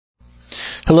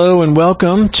Hello and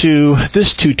welcome to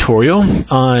this tutorial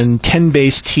on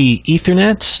 10BASE-T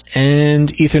Ethernet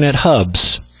and Ethernet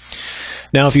hubs.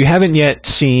 Now, if you haven't yet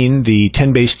seen the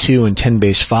 10BASE-2 and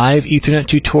 10BASE-5 Ethernet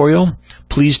tutorial,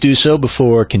 please do so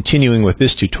before continuing with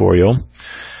this tutorial.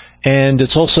 And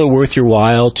it's also worth your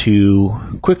while to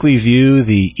quickly view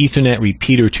the Ethernet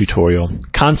repeater tutorial.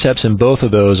 Concepts in both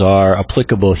of those are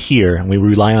applicable here, and we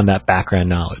rely on that background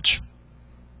knowledge.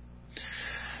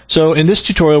 So in this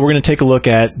tutorial, we're going to take a look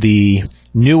at the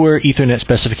newer Ethernet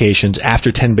specifications after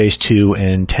 10BASE-2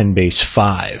 and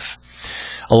 10BASE-5.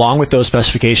 Along with those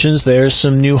specifications, there's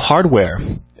some new hardware,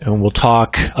 and we'll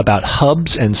talk about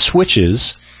hubs and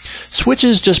switches.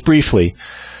 Switches, just briefly.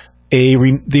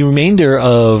 The remainder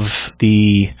of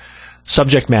the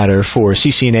subject matter for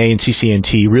CCNA and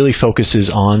CCNT really focuses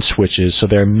on switches, so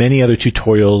there are many other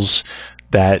tutorials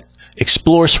that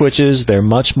explore switches. They're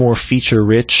much more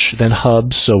feature-rich than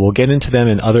hubs, so we'll get into them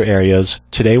in other areas.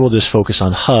 Today we'll just focus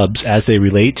on hubs as they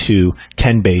relate to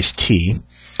 10BASE-T.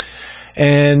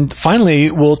 And finally,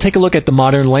 we'll take a look at the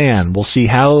modern LAN. We'll see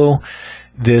how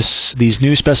these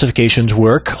new specifications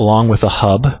work along with a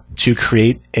hub to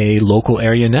create a local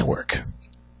area network.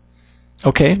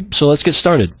 Okay, so let's get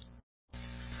started.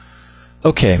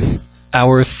 Okay,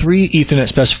 our three Ethernet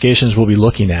specifications we'll be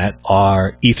looking at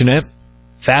are Ethernet,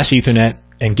 Fast Ethernet,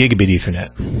 and Gigabit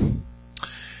Ethernet.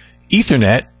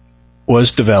 Ethernet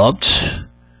was developed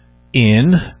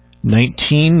in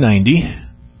 1990.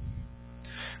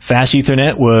 Fast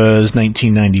Ethernet was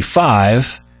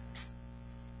 1995.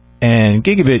 And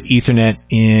Gigabit Ethernet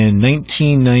in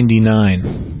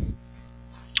 1999.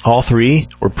 All three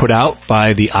were put out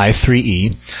by the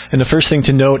I3E. And the first thing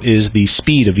to note is the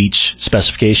speed of each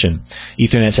specification.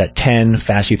 Ethernet's at 10,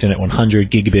 Fast Ethernet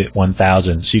 100, Gigabit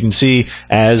 1000. So you can see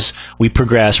as we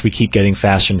progress, we keep getting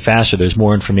faster and faster. There's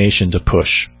more information to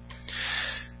push.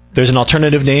 There's an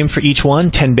alternative name for each one,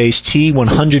 10BASE-T,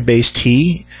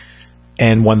 100BASE-T,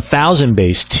 and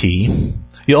 1000BASE-T.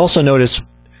 You'll also notice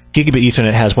Gigabit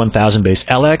Ethernet has 1000 base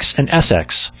LX and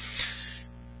SX.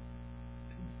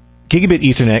 Gigabit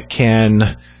Ethernet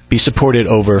can be supported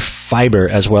over fiber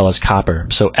as well as copper.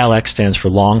 So LX stands for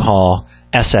long haul,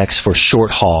 SX for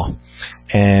short haul.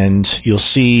 And you'll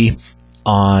see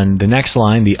on the next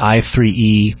line the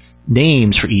I3E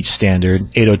names for each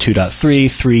standard, 802.3,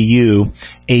 3U.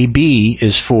 AB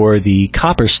is for the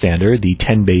copper standard, the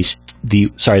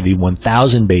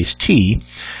 1000 base T.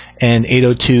 And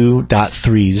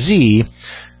 802.3Z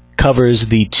covers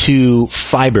the two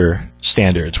fiber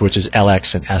standards, which is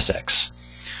LX and SX.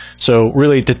 So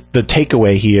really the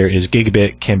takeaway here is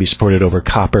Gigabit can be supported over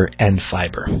copper and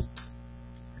fiber.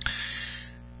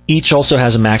 Each also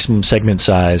has a maximum segment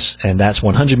size, and that's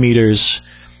 100 meters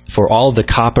for all of the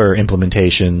copper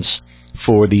implementations.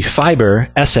 For the fiber,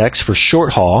 SX for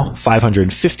short haul,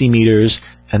 550 meters,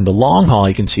 and the long haul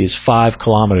you can see is 5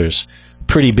 kilometers.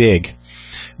 Pretty big.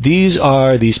 These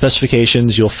are the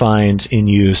specifications you'll find in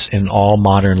use in all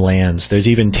modern LANs. There's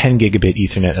even 10 gigabit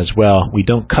Ethernet as well. We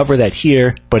don't cover that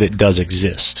here, but it does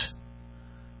exist.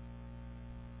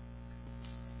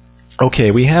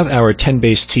 Okay, we have our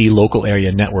 10BASE-T local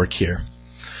area network here.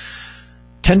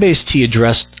 10BASE-T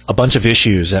addressed a bunch of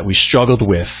issues that we struggled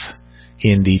with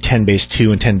in the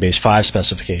 10BASE-2 and 10BASE-5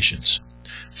 specifications.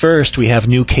 First, we have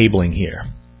new cabling here.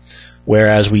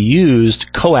 Whereas we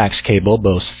used coax cable,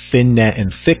 both thin net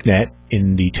and thick net,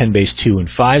 in the 10BASE-2 and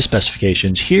 5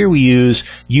 specifications, here we use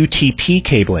UTP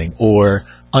cabling, or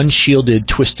unshielded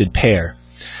twisted pair.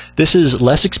 This is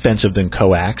less expensive than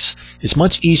coax. It's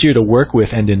much easier to work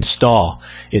with and install.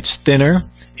 It's thinner,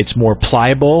 it's more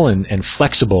pliable and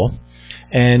flexible,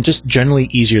 and just generally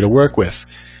easier to work with.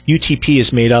 UTP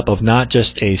is made up of not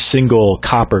just a single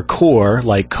copper core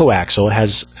like coaxial. It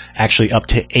has actually up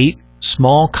to 8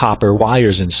 small copper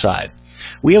wires inside.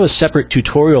 We have a separate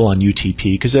tutorial on UTP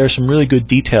because there are some really good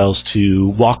details to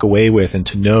walk away with and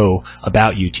to know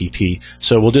about UTP.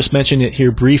 So we'll just mention it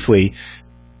here briefly,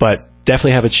 but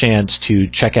definitely have a chance to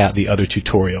check out the other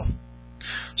tutorial.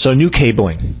 So new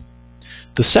cabling.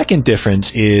 The second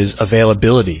difference is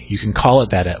availability. You can call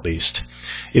it that at least.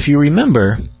 If you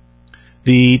remember,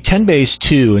 the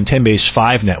 10BASE-2 and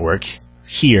 10BASE-5 network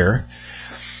here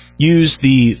use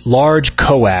the large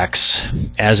coax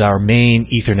as our main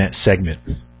Ethernet segment.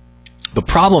 The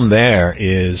problem there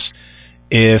is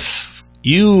if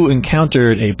you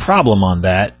encountered a problem on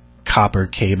that copper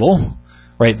cable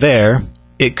right there,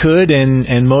 it could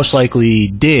and most likely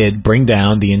did bring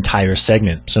down the entire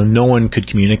segment, so no one could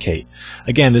communicate.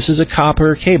 Again, this is a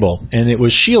copper cable, and it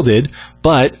was shielded,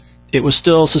 but it was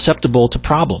still susceptible to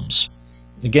problems.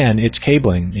 Again, it's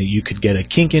cabling. You could get a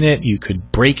kink in it, you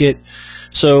could break it.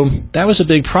 So that was a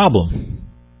big problem.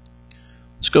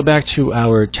 Let's go back to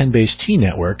our 10 base T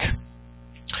network.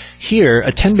 Here,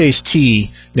 a 10 base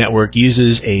T network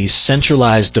uses a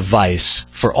centralized device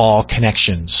for all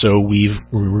connections. So we've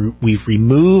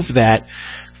removed that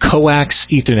coax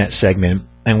Ethernet segment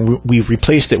and we've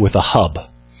replaced it with a hub.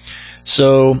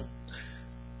 So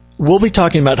we'll be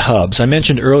talking about hubs. I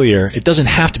mentioned earlier, it doesn't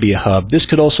have to be a hub. This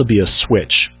could also be a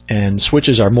switch. And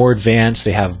switches are more advanced.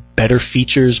 They have better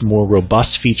features, more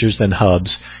robust features than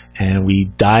hubs. And we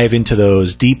dive into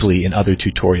those deeply in other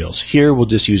tutorials. Here, we'll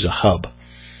just use a hub.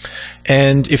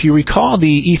 And if you recall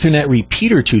the Ethernet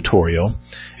repeater tutorial,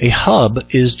 a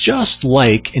hub is just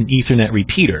like an Ethernet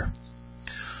repeater.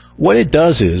 What it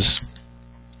does is,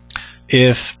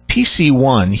 if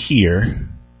PC1 here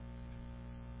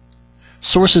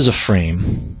sources a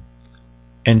frame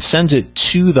and sends it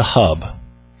to the hub,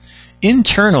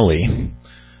 internally,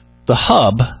 the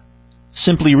hub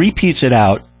simply repeats it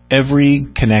out every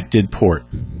connected port.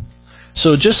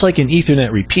 So just like an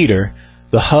Ethernet repeater,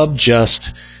 the hub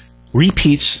just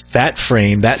repeats that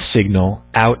frame, that signal,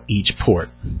 out each port.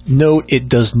 Note, it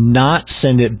does not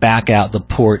send it back out the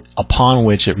port upon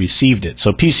which it received it.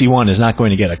 So PC1 is not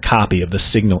going to get a copy of the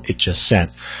signal it just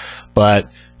sent. But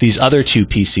these other two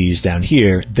PCs down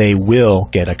here, they will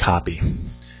get a copy.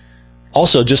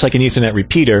 Also, just like an Ethernet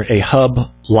repeater, a hub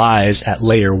lies at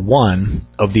layer 1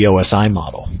 of the OSI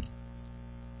model.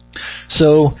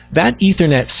 So that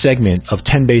Ethernet segment of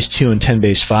 10 base 2 and 10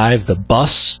 base 5, the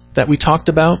bus that we talked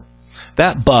about,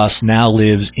 that bus now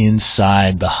lives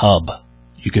inside the hub.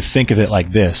 You could think of it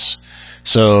like this.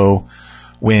 So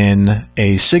when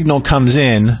a signal comes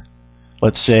in,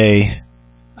 let's say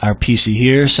our PC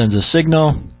here sends a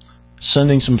signal,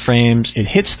 sending some frames, it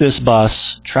hits this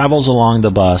bus, travels along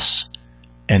the bus,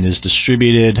 and is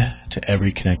distributed to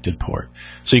every connected port.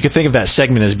 So you can think of that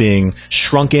segment as being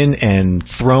shrunken and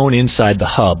thrown inside the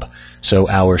hub. So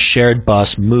our shared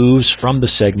bus moves from the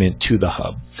segment to the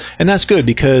hub. And that's good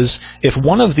because if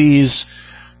one of these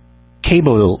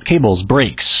cables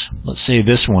breaks, let's say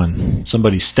this one,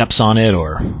 somebody steps on it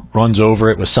or runs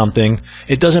over it with something,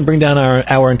 it doesn't bring down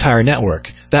our entire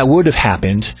network. That would have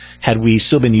happened had we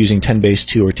still been using 10 base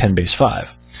 2 or 10 base 5.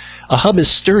 A hub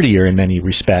is sturdier in many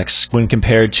respects when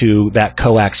compared to that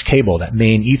coax cable, that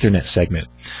main Ethernet segment.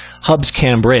 Hubs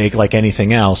can break like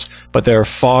anything else, but there are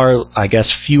far,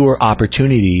 fewer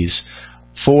opportunities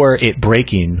for it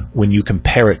breaking when you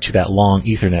compare it to that long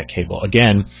Ethernet cable.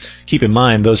 Again, keep in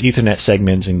mind those Ethernet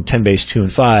segments in 10 base 2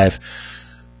 and 5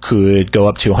 could go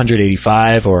up to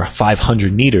 185 or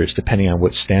 500 meters depending on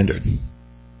which standard.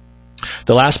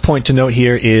 The last point to note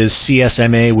here is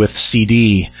CSMA with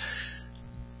CD.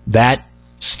 That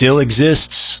still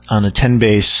exists on a 10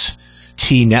 base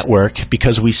T network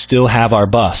because we still have our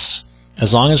bus.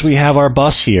 As long as we have our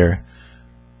bus here,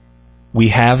 we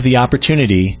have the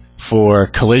opportunity for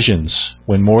collisions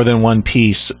when more than one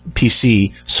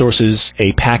PC sources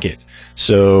a packet.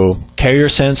 So carrier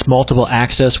sense multiple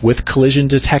access with collision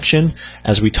detection,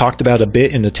 as we talked about a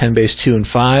bit in the 10 base 2 and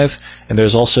 5, and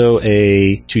there's also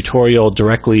a tutorial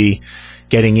directly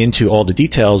getting into all the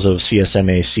details of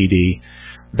CSMA CD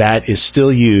that is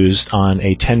still used on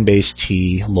a 10 base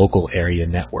T local area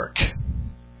network.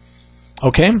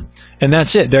 Okay, and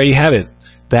that's it. There you have it.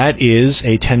 That is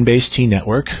a 10 base T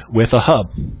network with a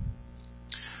hub.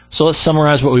 So let's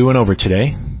summarize what we went over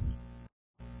today.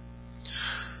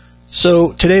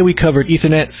 So today we covered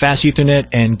Ethernet, Fast Ethernet,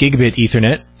 and Gigabit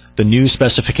Ethernet, the new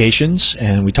specifications,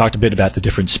 and we talked a bit about the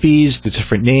different speeds, the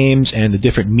different names, and the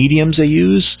different mediums they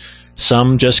use.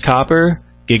 Some just copper,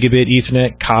 Gigabit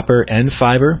Ethernet, copper, and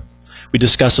fiber. We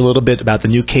discussed a little bit about the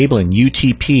new cabling,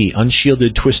 UTP,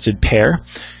 unshielded twisted pair.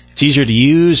 It's easier to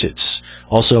use. It's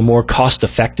also more cost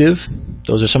effective.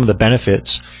 Those are some of the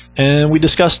benefits. And we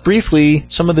discussed briefly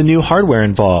some of the new hardware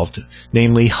involved,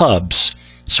 namely hubs.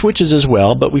 Switches as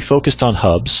well, but we focused on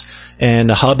hubs. And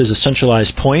a hub is a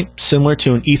centralized point similar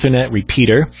to an Ethernet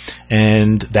repeater,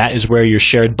 and that is where your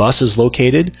shared bus is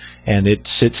located, and it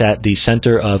sits at the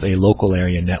center of a local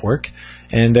area network.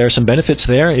 And there are some benefits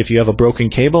there. If you have a broken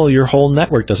cable, your whole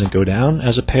network doesn't go down,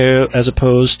 as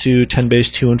opposed to 10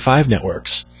 base 2 and 5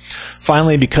 networks.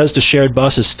 Finally, because the shared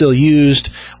bus is still used,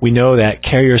 we know that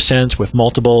carrier sense with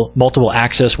multiple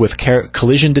access with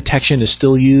collision detection is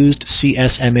still used,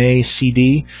 CSMA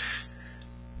CD.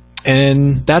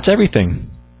 And that's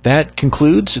everything. That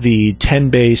concludes the 10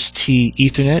 base T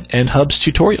Ethernet and hubs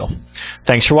tutorial.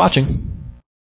 Thanks for watching.